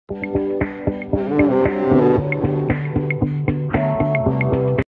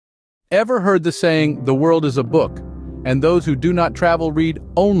Ever heard the saying, "The world is a book, and those who do not travel read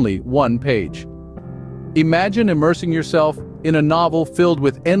only one page"? Imagine immersing yourself in a novel filled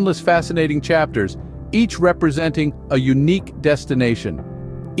with endless fascinating chapters, each representing a unique destination.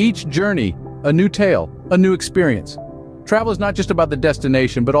 Each journey, a new tale, a new experience. Travel is not just about the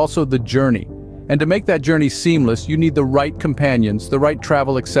destination, but also the journey. And to make that journey seamless, you need the right companions, the right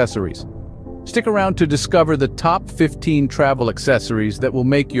travel accessories. Stick around to discover the top 15 travel accessories that will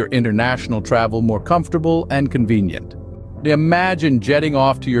make your international travel more comfortable and convenient. Imagine jetting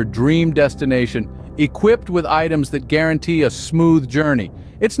off to your dream destination, equipped with items that guarantee a smooth journey.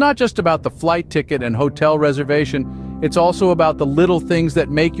 It's not just about the flight ticket and hotel reservation, it's also about the little things that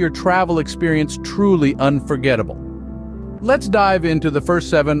make your travel experience truly unforgettable. Let's dive into the first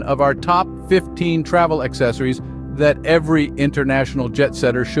 7 of our top 15 travel accessories that every international jet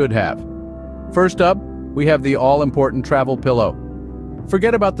setter should have. First up, we have the all-important travel pillow.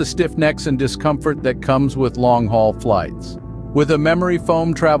 Forget about the stiff necks and discomfort that comes with long-haul flights. With a memory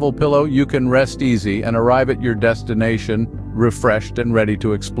foam travel pillow, you can rest easy and arrive at your destination refreshed and ready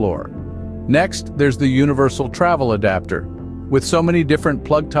to explore. Next, there's the universal travel adapter. With so many different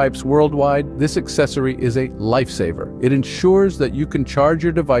plug types worldwide, this accessory is a lifesaver. It ensures that you can charge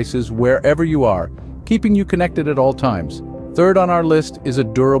your devices wherever you are, keeping you connected at all times. Third on our list is a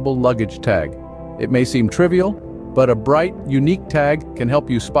durable luggage tag. It may seem trivial, but a bright, unique tag can help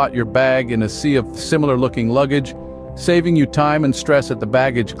you spot your bag in a sea of similar-looking luggage, saving you time and stress at the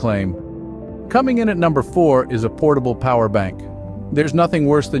baggage claim. Coming in at number 4 is a portable power bank. There's nothing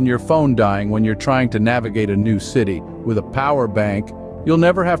worse than your phone dying when you're trying to navigate a new city. With a power bank, you'll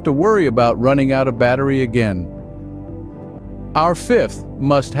never have to worry about running out of battery again. Our 5th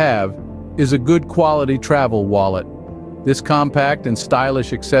must-have is a good quality travel wallet. This compact and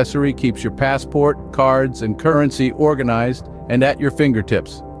stylish accessory keeps your passport, cards, and currency organized and at your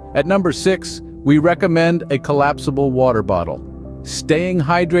fingertips. At number 6, we recommend a collapsible water bottle. Staying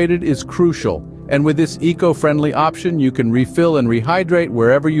hydrated is crucial, and with this eco-friendly option, you can refill and rehydrate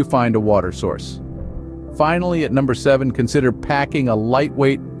wherever you find a water source. Finally, at number 7, consider packing a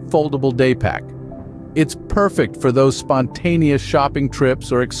lightweight, foldable day pack. It's perfect for those spontaneous shopping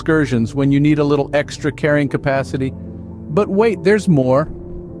trips or excursions when you need a little extra carrying capacity. But wait, there's more.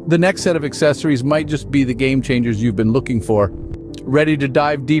 The next set of accessories might just be the game changers you've been looking for. Ready to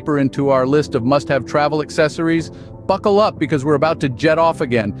dive deeper into our list of must-have travel accessories? Buckle up because we're about to jet off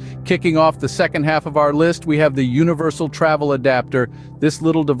again. Kicking off the second half of our list, we have the universal travel adapter. This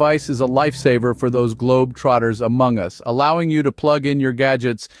little device is a lifesaver for those globetrotters among us, allowing you to plug in your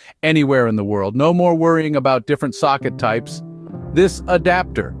gadgets anywhere in the world. No more worrying about different socket types. This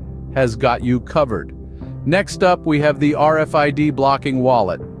adapter has got you covered. Next up, we have the RFID blocking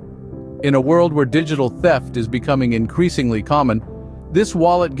wallet. In a world where digital theft is becoming increasingly common, this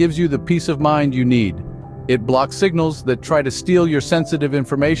wallet gives you the peace of mind you need. It blocks signals that try to steal your sensitive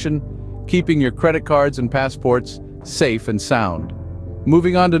information, keeping your credit cards and passports safe and sound.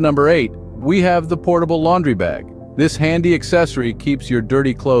 Moving on to number 8, we have the portable laundry bag. This handy accessory keeps your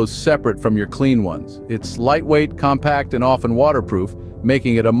dirty clothes separate from your clean ones. It's lightweight, compact, and often waterproof,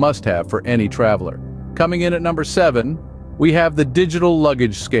 making it a must-have for any traveler. Coming in at number 7, we have the digital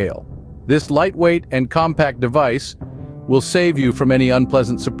luggage scale. This lightweight and compact device will save you from any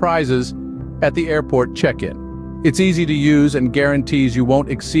unpleasant surprises at the airport check-in. It's easy to use and guarantees you won't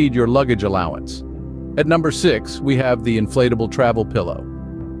exceed your luggage allowance. At number 6, we have the inflatable travel pillow.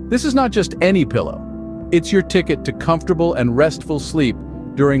 This is not just any pillow. It's your ticket to comfortable and restful sleep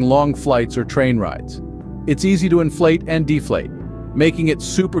during long flights or train rides. It's easy to inflate and deflate, making it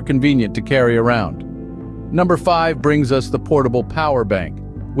super convenient to carry around. Number 5 brings us the portable power bank.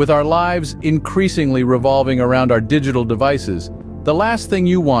 With our lives increasingly revolving around our digital devices, the last thing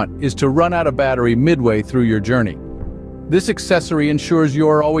you want is to run out of battery midway through your journey. This accessory ensures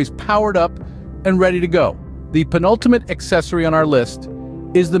you're always powered up and ready to go. The penultimate accessory on our list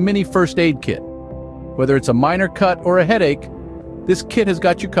is the mini first aid kit. Whether it's a minor cut or a headache, this kit has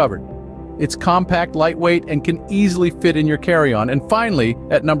got you covered. It's compact, lightweight, and can easily fit in your carry-on. And finally,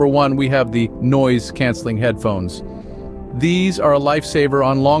 at number 1, we have the noise-canceling headphones. These are a lifesaver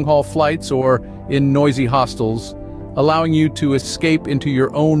on long-haul flights or in noisy hostels, allowing you to escape into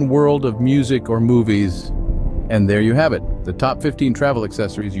your own world of music or movies. And there you have it, the top 15 travel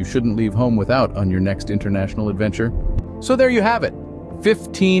accessories you shouldn't leave home without on your next international adventure. So there you have it,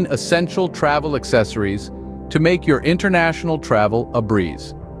 15 essential travel accessories to make your international travel a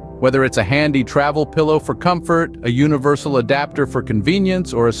breeze. Whether it's a handy travel pillow for comfort, a universal adapter for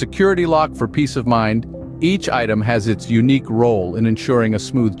convenience, or a security lock for peace of mind, Each item has its unique role in ensuring a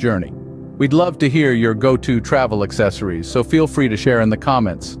smooth journey. We'd love to hear your go-to travel accessories, so feel free to share in the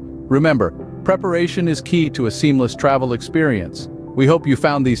comments. Remember, preparation is key to a seamless travel experience. We hope you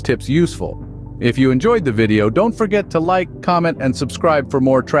found these tips useful. If you enjoyed the video, don't forget to like, comment, and subscribe for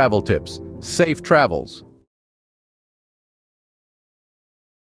more travel tips. Safe travels!